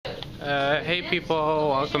Hey people,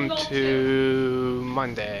 welcome to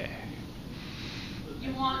Monday.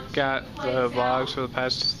 Got the vlogs for the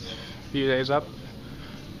past few days up.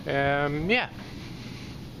 Yeah.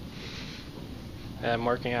 I'm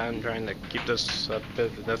working on trying to keep this a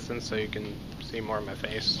bit of a distance so you can see more of my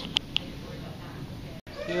face.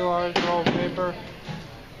 See a large roll of paper?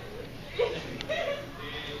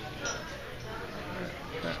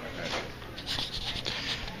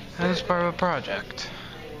 This is part of a project.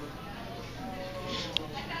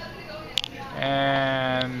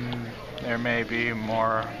 And there may be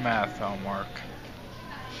more math homework.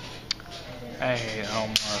 I hate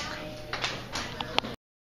homework.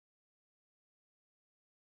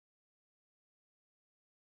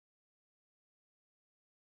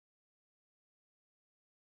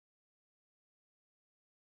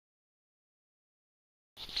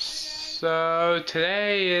 So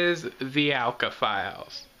today is the Alka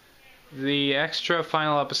Files, the extra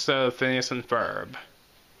final episode of Phineas and Ferb.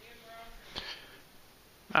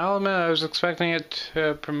 I'll admit I was expecting it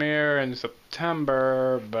to premiere in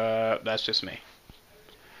September, but that's just me.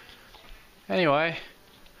 Anyway,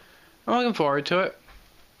 I'm looking forward to it.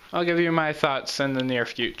 I'll give you my thoughts in the near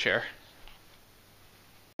future.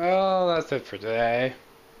 Well, that's it for today.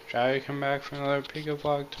 Try to come back for another Pika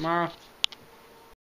vlog tomorrow.